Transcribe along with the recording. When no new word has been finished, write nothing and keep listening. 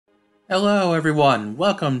Hello everyone,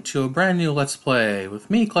 welcome to a brand new Let's Play with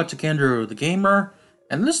me, EclecticAndrew the gamer,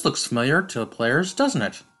 and this looks familiar to players, doesn't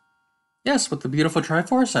it? Yes, with the beautiful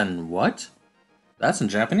Triforce and what? That's in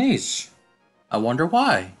Japanese. I wonder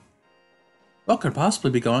why. What could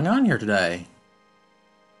possibly be going on here today?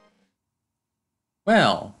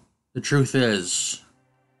 Well, the truth is,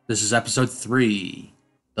 this is episode 3,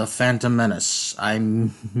 The Phantom Menace. I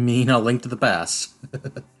mean A Link to the Past.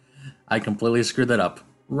 I completely screwed that up.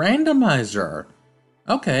 Randomizer!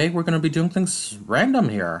 Okay, we're going to be doing things random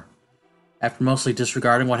here. After mostly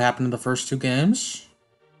disregarding what happened in the first two games.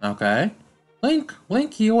 Okay. Link,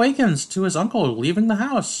 he awakens to his uncle leaving the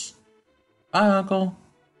house. Bye, uncle.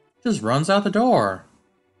 Just runs out the door.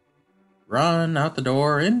 Run out the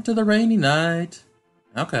door into the rainy night.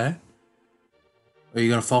 Okay. Are you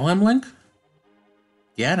going to follow him, Link?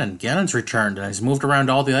 Ganon's returned and he's moved around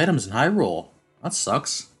all the items in Hyrule. That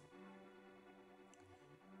sucks.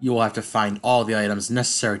 You will have to find all the items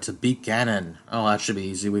necessary to beat Ganon. Oh, that should be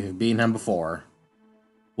easy. We've beaten him before.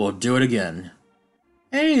 We'll do it again.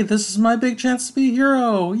 Hey, this is my big chance to be a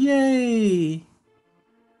hero! Yay!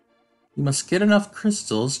 You must get enough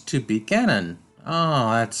crystals to beat Ganon. Oh,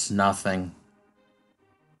 that's nothing.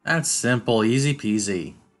 That's simple, easy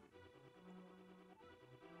peasy.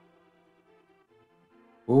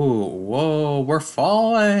 Ooh, whoa, we're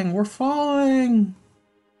falling! We're falling!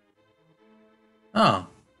 Oh.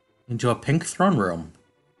 Into a pink throne room.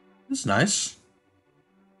 This is nice.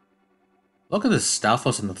 Look at this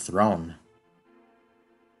Stalfos on the throne.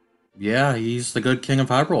 Yeah, he's the good king of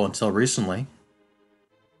Hyrule until recently.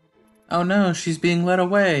 Oh no, she's being led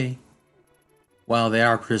away. While they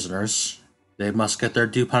are prisoners, they must get their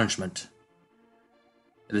due punishment.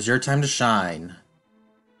 It is your time to shine.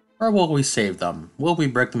 Or will we save them? Will we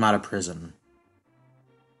break them out of prison?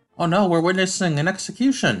 Oh no, we're witnessing an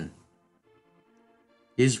execution.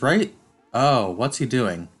 He's right. Oh, what's he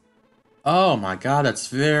doing? Oh my god, that's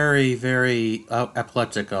very, very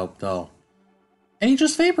epileptic, though. And he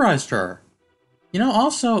just vaporized her. You know,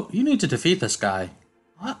 also, you need to defeat this guy.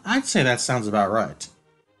 I'd say that sounds about right.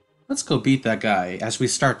 Let's go beat that guy as we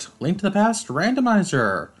start Link to the Past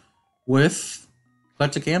Randomizer with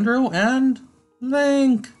EclecticAndrew and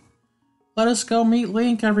Link. Let us go meet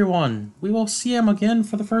Link, everyone. We will see him again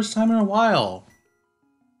for the first time in a while.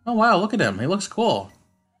 Oh wow, look at him. He looks cool.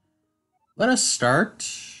 Let us start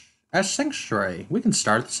at Sanctuary. We can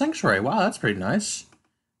start at the Sanctuary. Wow, that's pretty nice.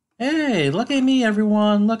 Hey, look at me,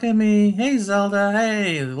 everyone. Look at me. Hey, Zelda.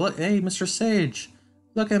 Hey, look. Hey, Mr. Sage.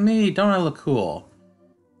 Look at me. Don't I look cool?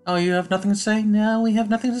 Oh, you have nothing to say? No, we have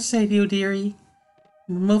nothing to say to you, dearie.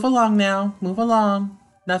 Move along now. Move along.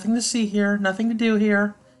 Nothing to see here. Nothing to do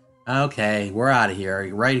here. Okay, we're out of here.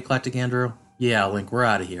 You right, EclecticAndrew? Yeah, Link, we're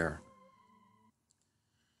out of here.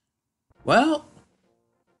 Well,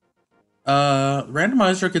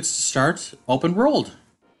 Randomizer gets to start open world.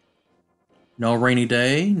 No rainy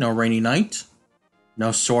day, no rainy night,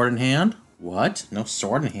 no sword in hand. What? No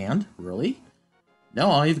sword in hand? Really? No,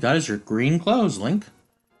 all you've got is your green clothes, Link.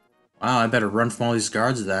 Wow, I better run from all these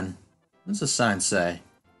guards then. What's the sign say?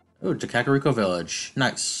 Oh, to Kakariko Village.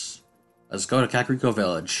 Nice. Let's go to Kakariko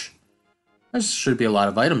Village. There should be a lot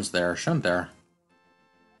of items there, shouldn't there?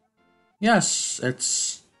 Yes,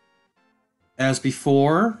 it's as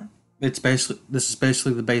before. This is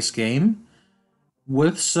basically the base game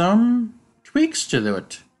with some tweaks to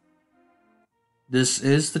it. This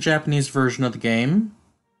is the Japanese version of the game.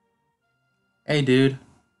 Hey dude.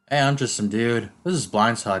 Hey, I'm just some dude. This is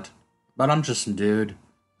Blind's hut. But I'm just some dude.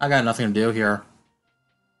 I got nothing to do here.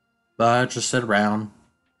 But just sit around.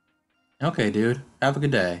 Okay, dude. Have a good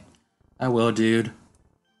day. I will, dude.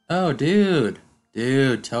 Oh, dude.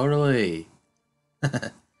 Dude, totally.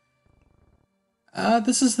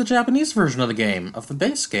 This is the Japanese version of the game, of the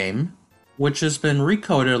base game, which has been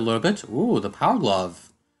recoded a little bit. Ooh, the Power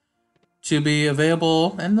Glove. To be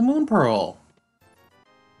available, and the Moon Pearl.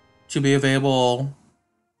 To be available,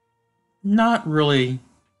 not really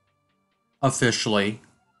officially.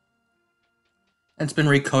 It's been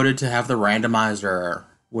recoded to have the randomizer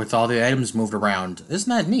with all the items moved around. Isn't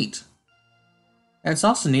that neat? And it's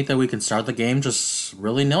also neat that we can start the game just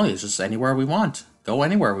willy-nilly, just anywhere we want. Go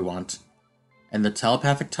anywhere we want. And the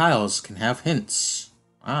telepathic tiles can have hints.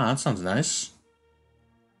 Ah, that sounds nice.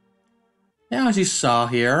 Now, as you saw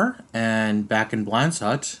here, and back in Blind's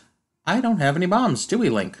hut, I don't have any bombs, do we,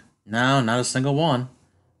 Link? No, not a single one.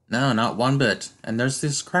 No, not one bit. And there's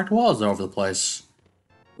these cracked walls all over the place.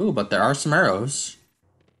 Ooh, but there are some arrows.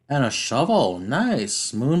 And a shovel,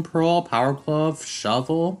 nice. Moon Pearl, Power Glove,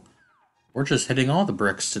 shovel. We're just hitting all the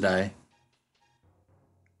bricks today.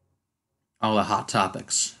 All the hot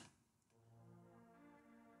topics.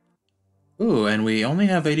 Ooh, and we only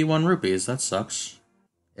have 81 rupees. That sucks.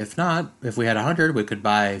 If not, if we had 100, we could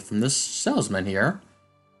buy from this salesman here.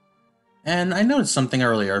 And I noticed something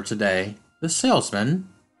earlier today. This salesman,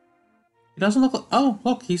 he doesn't look like... Oh,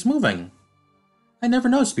 look, he's moving. I never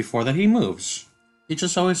noticed before that he moves. He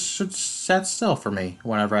just always sat still for me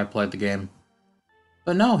whenever I played the game.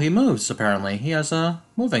 But no, he moves, apparently. He has a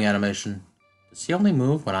moving animation. Does he only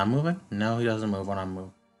move when I'm moving? No, he doesn't move when I'm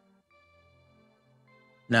moving.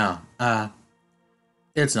 No,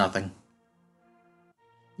 it's nothing.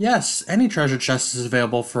 Yes, any treasure chest is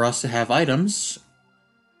available for us to have items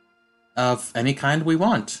of any kind we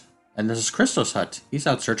want. And this is Christo's hut. He's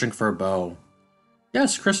out searching for a bow.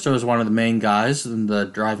 Yes, Christo is one of the main guys in the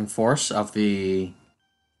driving force of the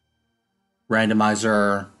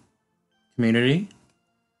Randomizer community.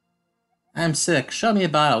 I'm sick. Show me a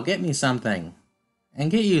bottle. Get me something. And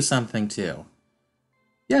get you something, too.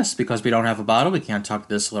 Yes, because we don't have a bottle, we can't talk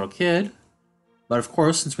to this little kid. But of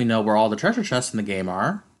course, since we know where all the treasure chests in the game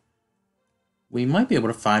are, we might be able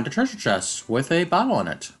to find a treasure chest with a bottle in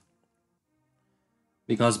it.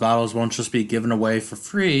 Because bottles won't just be given away for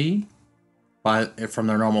free from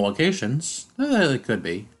their normal locations. They could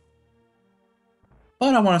be.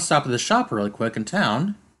 But I want to stop at the shop really quick in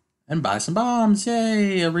town and buy some bombs.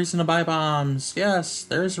 Yay, a reason to buy bombs. Yes,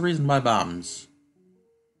 there is a reason to buy bombs.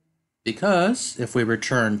 Because if we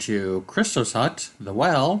return to Christo's hut, the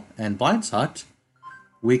well, and Blind's hut,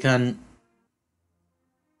 we can...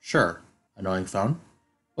 Sure, annoying phone.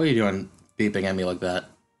 What are you doing beeping at me like that?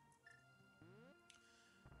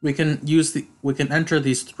 We can enter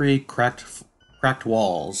these 3 cracked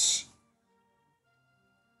walls.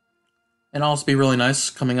 And also be really nice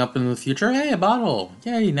coming up in the future. Hey, a bottle!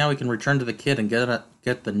 Yay, now we can return to the kid and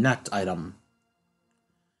get the net item.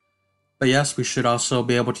 But yes, we should also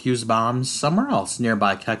be able to use bombs somewhere else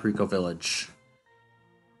nearby Kakariko Village.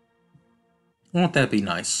 Won't that be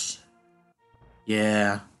nice?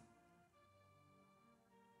 Yeah.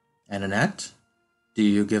 And a net? Do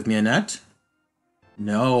you give me a net?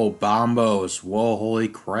 No, bombos. Whoa, holy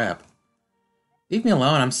crap. Leave me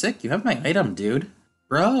alone, I'm sick. You have my item, dude.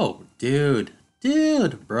 Bro, dude.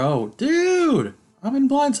 Dude, bro, dude. I'm in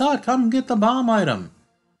Blind's hut. Come get the bomb item.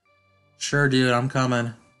 Sure, dude, I'm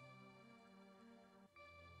coming.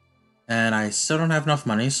 And I still don't have enough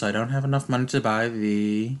money, so I don't have enough money to buy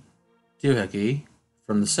the doohickey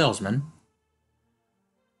from the salesman.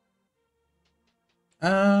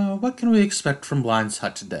 What can we expect from Blind's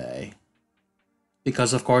hut today?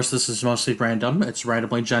 Because, of course, this is mostly random. It's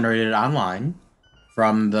randomly generated online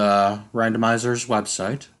from the Randomizer's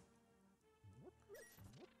website.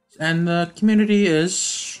 And the community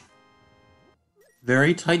is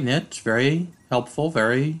very tight-knit, very helpful,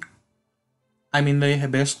 very... I mean, they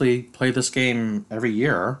basically play this game every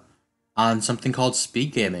year on something called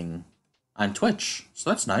speed gaming on Twitch, so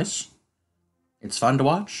that's nice. It's fun to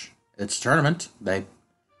watch. It's a tournament. They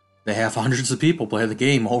have hundreds of people play the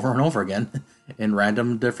game over and over again in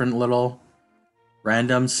random different little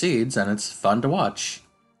random seeds, and it's fun to watch.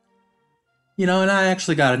 You know, and I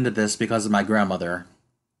actually got into this because of my grandmother.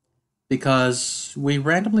 Because we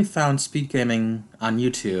randomly found speed gaming on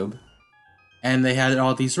YouTube, and they had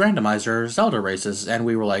all these randomizer Zelda races, and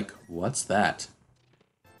we were like, what's that?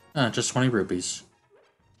 Just 20 rupees.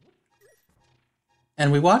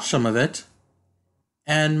 And we watched some of it,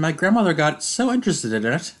 and my grandmother got so interested in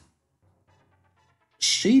it,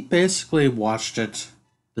 she basically watched it,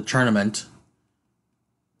 the tournament.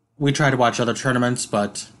 We tried to watch other tournaments,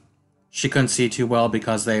 but she couldn't see too well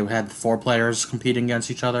because they had 4 players competing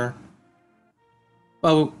against each other.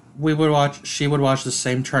 Well, she would watch the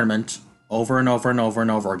same tournament over and over and over and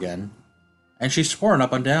over again. And she swore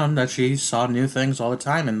up and down that she saw new things all the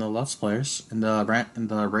time in the Let's Players, in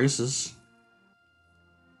the races.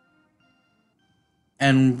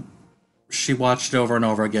 And she watched it over and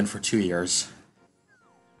over again for 2 years.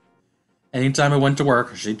 Anytime I went to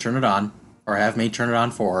work, she'd turn it on, or have me turn it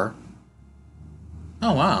on for her.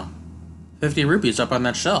 Oh wow, 50 rupees up on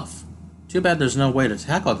that shelf. Too bad there's no way to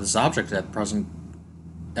tackle this object at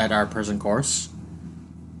our present course.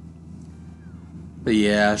 But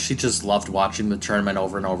yeah, she just loved watching the tournament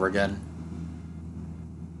over and over again.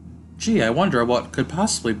 Gee, I wonder what could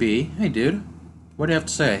possibly be. Hey dude, what do you have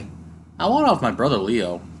to say? I want off my brother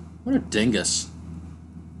Leo. What a dingus.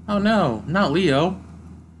 Oh no, not Leo.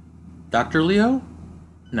 Dr. Leo?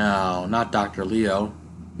 No, not Dr. Leo.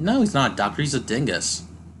 No, he's not a doctor, he's a dingus.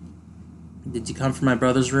 Did you come from my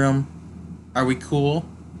brother's room? Are we cool?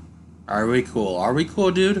 Are we cool? Are we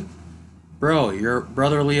cool, dude? Bro, your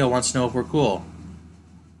brother Leo wants to know if we're cool.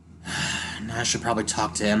 Now I should probably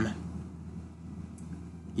talk to him.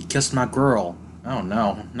 He kissed my girl. Oh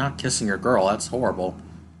no, not kissing your girl, that's horrible.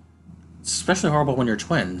 It's especially horrible when you're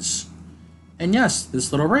twins. And yes,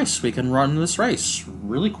 this little race, we can run this race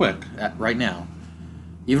really quick right now.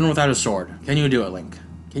 Even without a sword. Can you do it, Link?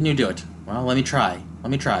 Can you do it? Well, let me try.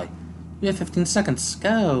 Let me try. You have 15 seconds.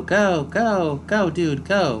 Go, go, go, go, dude,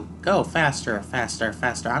 go. Go, faster, faster,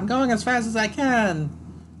 faster. I'm going as fast as I can.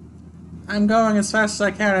 I'm going as fast as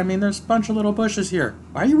I can. I mean, there's a bunch of little bushes here.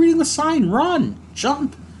 Why are you reading the sign? Run!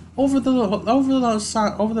 Jump! Over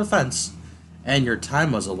the fence. And your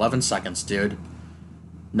time was 11 seconds, dude.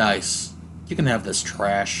 Nice. You can have this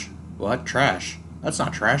trash. What? Trash? That's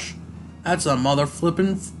not trash. That's a mother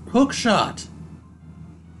flippin' hook shot.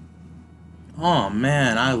 Oh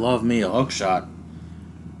man, I love me a hook shot.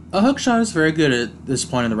 A hook shot is very good at this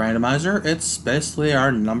point in the randomizer. It's basically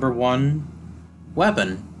our #1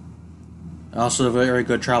 weapon. Also a very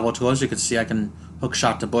good travel tool. As you can see, I can hook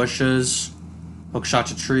shot to bushes, hook shot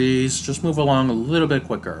to trees, just move along a little bit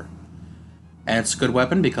quicker. And it's a good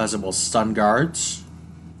weapon because it will stun guards.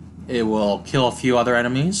 It will kill a few other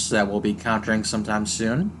enemies that we'll be countering sometime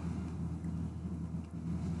soon.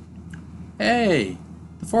 Hey,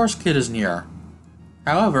 the forest kid isn't here.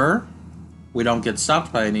 However, we don't get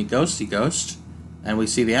stopped by any ghosty ghost, and we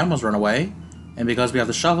see the animals run away, and because we have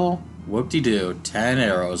the shovel, whoop-de-doo, 10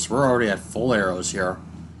 arrows. We're already at full arrows here.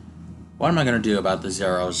 What am I going to do about these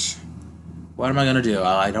arrows? What am I going to do?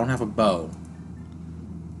 I don't have a bow.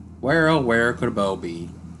 Where, oh, where could a bow be?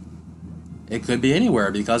 It could be anywhere,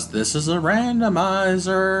 because this is a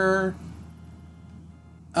randomizer.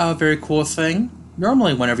 A very cool thing.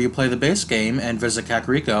 Normally, whenever you play the base game and visit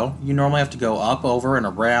Kakariko, you normally have to go up, over, and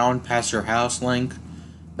around, past your house, Link.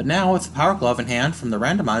 But now, with the Power Glove in hand from the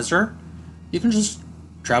randomizer, you can just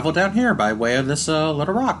travel down here by way of this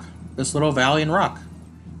little rock. This little valley and rock.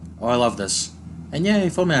 Oh, I love this. And yay,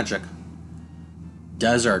 full magic.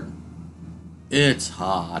 Desert. It's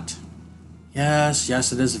hot. Yes,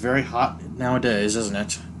 yes, it is very hot nowadays, isn't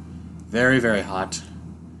it? Very, very hot.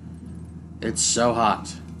 It's so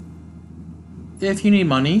hot. If you need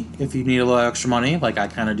money, if you need a little extra money, like I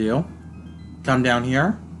kind of do, come down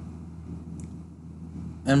here.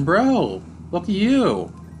 And bro, look at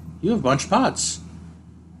you. You have a bunch of pots.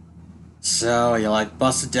 So, you like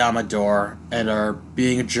busted down my door and are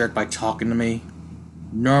being a jerk by talking to me.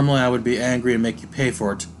 Normally I would be angry and make you pay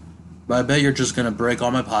for it, but I bet you're just gonna break all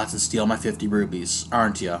my pots and steal my 50 rupees,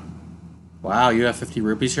 aren't you? Wow, you have 50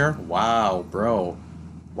 rupees here? Wow, bro.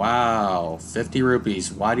 Wow, 50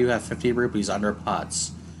 rupees. Why do you have 50 rupees under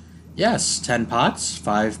pots? Yes, 10 pots,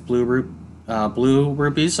 5 blue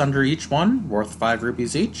rupees under each one, worth 5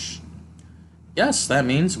 rupees each. Yes, that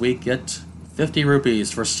means we get 50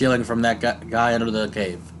 rupees for stealing from that guy under the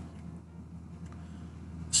cave.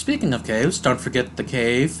 Speaking of caves, don't forget the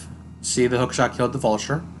cave. See, the hookshot killed the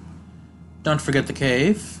vulture. Don't forget the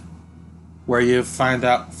cave, where you find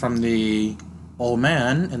out from the old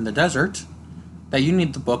man in the desert that you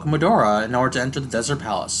need the Book of Medora in order to enter the Desert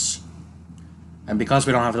Palace. And because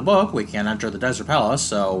we don't have the book, we can't enter the Desert Palace,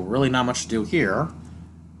 so really not much to do here.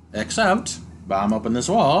 Except, bomb open this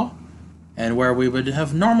wall, and where we would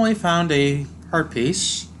have normally found a heart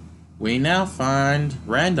piece, we now find,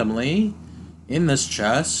 randomly, in this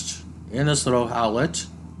chest, in this little outlet,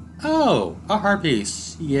 oh, a heart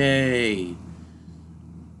piece. Yay.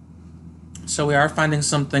 So we are finding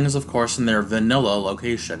some things, of course, in their vanilla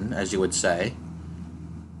location, as you would say.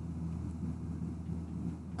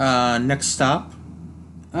 Next stop.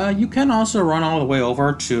 You can also run all the way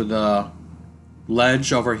over to the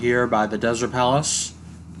ledge over here by the Desert Palace.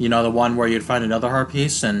 You know, the one where you'd find another heart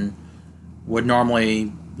piece and would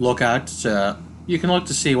normally look at. You can look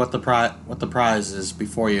to see what the prize is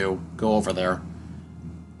before you go over there.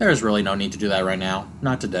 There's really no need to do that right now.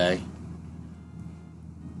 Not today.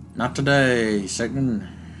 Not today, Satan.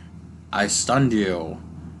 I stunned you,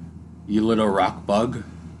 you little rock bug.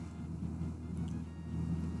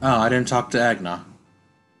 Oh, I didn't talk to Agna.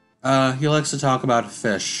 He likes to talk about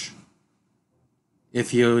fish.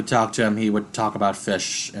 If you talk to him, he would talk about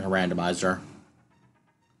fish in a randomizer.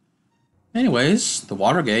 Anyways, the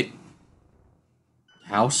Watergate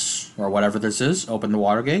house, or whatever this is, open the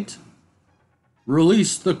Watergate.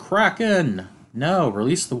 Release the Kraken! No,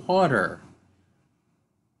 release the water.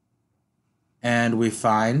 And we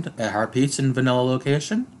find a heart piece in vanilla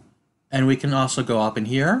location. And we can also go up in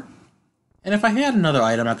here. And if I had another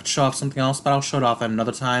item, I could show off something else, but I'll show it off at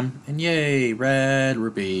another time. And yay, red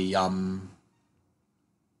rupee, yum.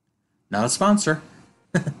 Not a sponsor.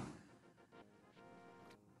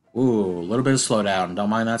 Ooh, a little bit of slowdown. Don't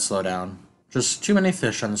mind that slowdown. Just too many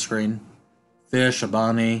fish on the screen. Fish, a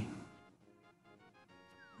bunny.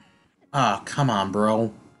 Ah, come on,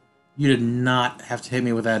 bro. You did not have to hit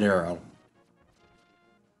me with that arrow.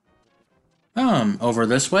 Over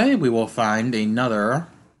this way, we will find another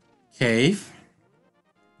cave.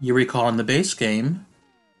 You recall in the base game,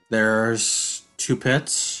 there's 2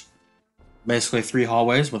 pits, basically 3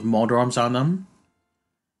 hallways with moldorms on them.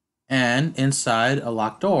 And inside a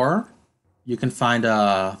locked door, you can find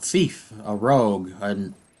a thief, a rogue,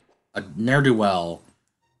 a ne'er-do-well,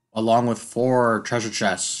 along with 4 treasure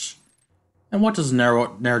chests. And what does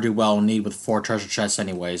ne'er-do-well need with 4 treasure chests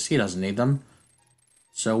anyways? He doesn't need them.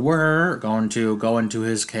 So we're going to go into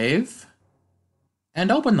his cave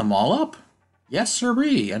and open them all up. Yes,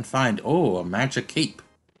 sirree, and find, a magic cape.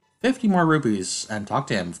 50 more rupees, and talk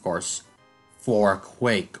to him, of course. For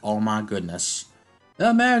Quake, oh my goodness.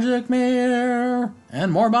 The magic mirror!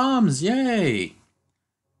 And more bombs, yay!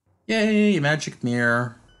 Yay, magic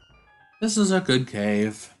mirror. This is a good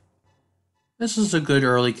cave. This is a good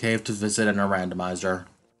early cave to visit in a randomizer.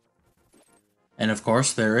 And of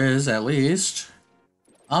course, there is, at least,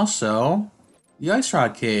 also the Ice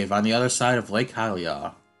Rod Cave on the other side of Lake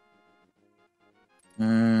Hylia.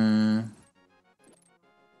 I'm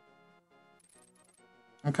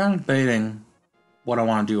kind of debating what I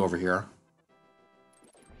want to do over here.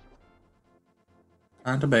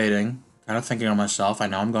 Kind of thinking to myself, I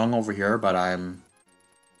know I'm going over here, but I'm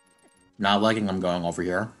not liking I'm going over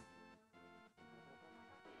here.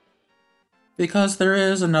 Because there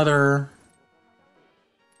is another...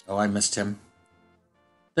 Oh, I missed him.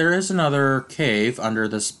 There is another cave under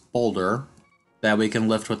this boulder that we can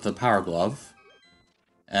lift with the power glove.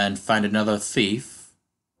 And find another thief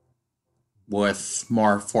with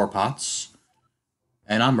more 4 pots.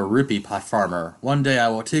 And I'm a rupee pot farmer. One day I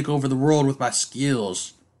will take over the world with my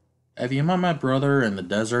skills. Have you met my brother in the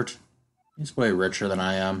desert? He's way richer than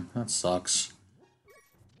I am. That sucks.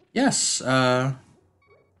 Yes,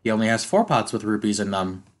 he only has 4 pots with rupees in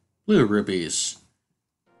them. Blue rupees.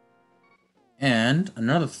 And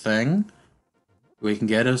another thing we can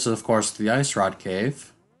get is, of course, the Ice Rod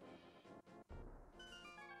Cave.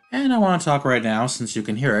 And I want to talk right now, since you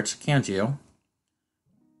can hear it, can't you?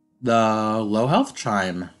 The low health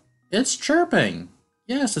chime. It's chirping.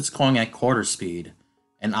 Yes, it's going at quarter speed.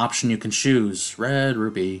 An option you can choose. Red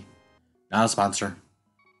rupee. Not a sponsor.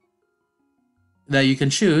 That you can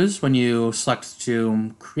choose when you select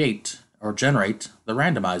to create or generate the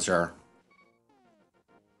randomizer.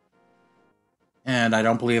 And I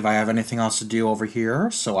don't believe I have anything else to do over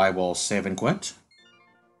here, so I will save and quit.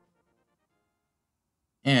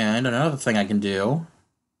 And another thing I can do...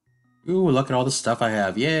 Ooh, look at all the stuff I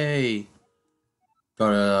have. Yay!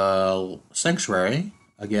 Go to Sanctuary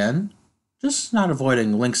again. Just not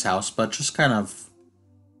avoiding Link's house, but just kind of...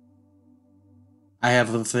 I have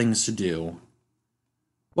other things to do.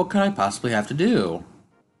 What could I possibly have to do?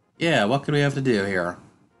 Yeah, what could we have to do here?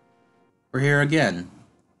 We're here again.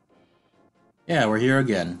 Yeah, we're here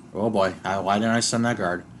again. Oh boy, why didn't I send that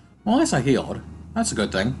guard? Well, at least I healed. That's a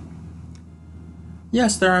good thing.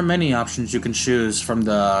 Yes, there are many options you can choose from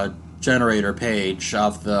the generator page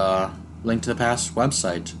of the Link to the Past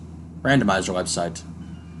website. Randomizer website.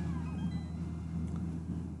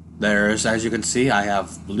 There's, as you can see, I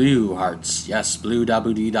have blue hearts. Yes, blue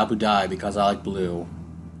da-boo-dee-da-boo-die, because I like blue.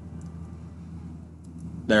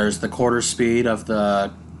 There's the quarter speed of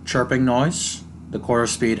the chirping noise. The quarter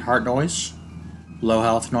speed heart noise. Low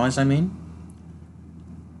health noise, I mean.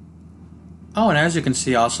 Oh, and as you can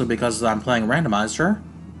see also, because I'm playing Randomizer,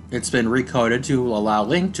 it's been recoded to allow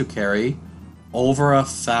Link to carry over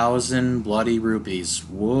 1,000 bloody rupees.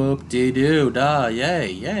 Whoop-de-doo, duh,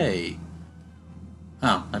 yay, yay.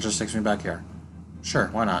 Oh, that just takes me back here. Sure,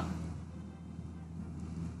 why not?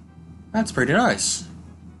 That's pretty nice.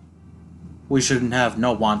 We shouldn't have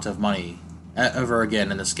no want of money ever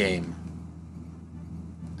again in this game.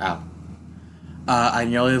 Ow. I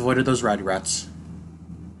nearly avoided those ratty rats.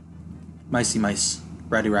 Micey mice.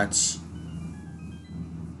 Ratty rats.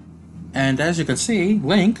 And as you can see,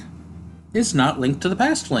 Link is not linked to the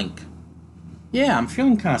past Link. Yeah, I'm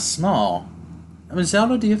feeling kind of small. I mean,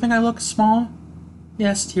 Zelda, do you think I look small?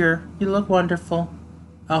 Yes, dear. You look wonderful.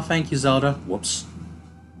 Oh, thank you, Zelda. Whoops.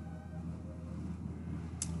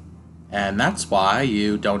 And that's why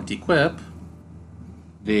you don't equip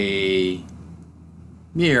the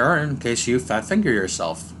mirror in case you fat finger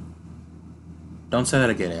yourself. Don't say that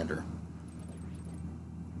again, Andrew.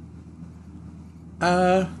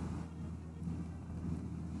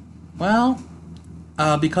 Well,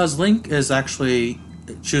 because Link is actually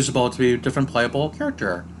choosable to be a different playable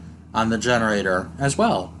character on the generator as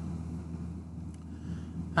well.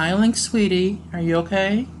 Hi, Link, sweetie. Are you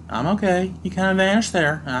okay? I'm okay. You kind of vanished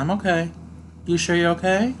there. I'm okay. You sure you're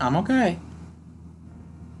okay? I'm okay.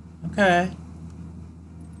 Okay.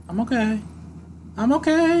 I'm okay. I'm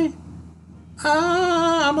okay.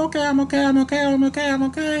 Ah, I'm okay, I'm okay, I'm okay, I'm okay, I'm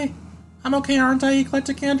okay. I'm okay, aren't I,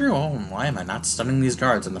 EclecticAndrew? Oh, why am I not stunning these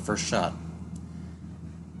guards in the first shot?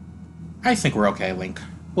 I think we're okay, Link.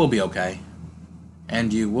 We'll be okay.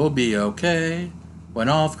 And you will be okay. When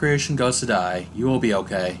all of creation goes to die, you will be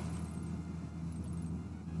okay.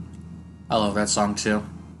 I love that song too.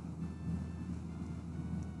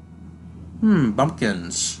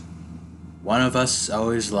 Bumpkins. One of us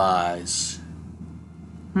always lies.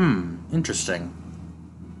 Interesting.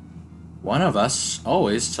 One of us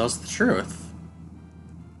always tells the truth.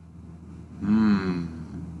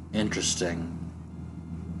 Interesting.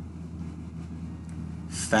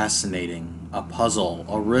 Fascinating. A puzzle,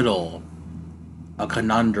 a riddle, a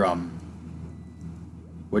conundrum.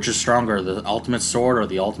 Which is stronger, the ultimate sword or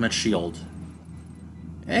the ultimate shield?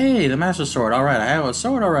 Hey, the Master Sword. Alright, I have a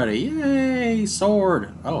sword already. Yay,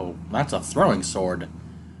 sword. Oh, that's a throwing sword.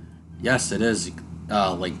 Yes, it is,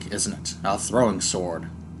 Link, isn't it? A throwing sword.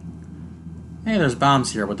 Hey, there's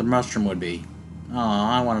bombs here, what the mushroom would be. Oh,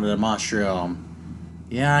 I wanted a mushroom.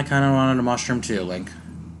 Yeah, I kind of wanted a mushroom too, Link.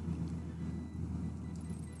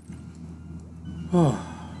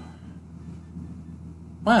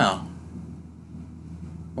 Well,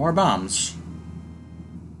 more bombs.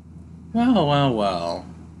 Well, well, well.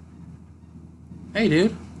 Hey,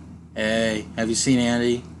 dude. Hey, have you seen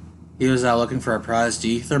Andy? He was out looking for a prized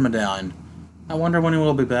ether medallion. I wonder when he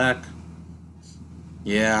will be back.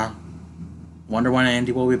 Yeah, wonder when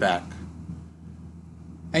Andy will be back.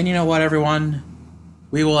 And you know what, everyone?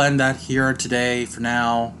 We will end that here today for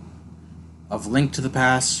now. Of Link to the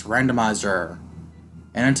Past Randomizer.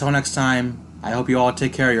 And until next time, I hope you all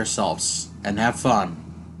take care of yourselves and have fun.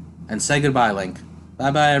 And say goodbye, Link.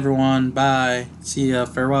 Bye bye, everyone. Bye. See ya.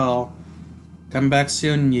 Farewell. Come back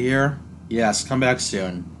soon, you hear? Yes, come back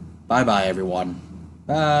soon. Bye bye, everyone.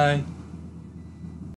 Bye.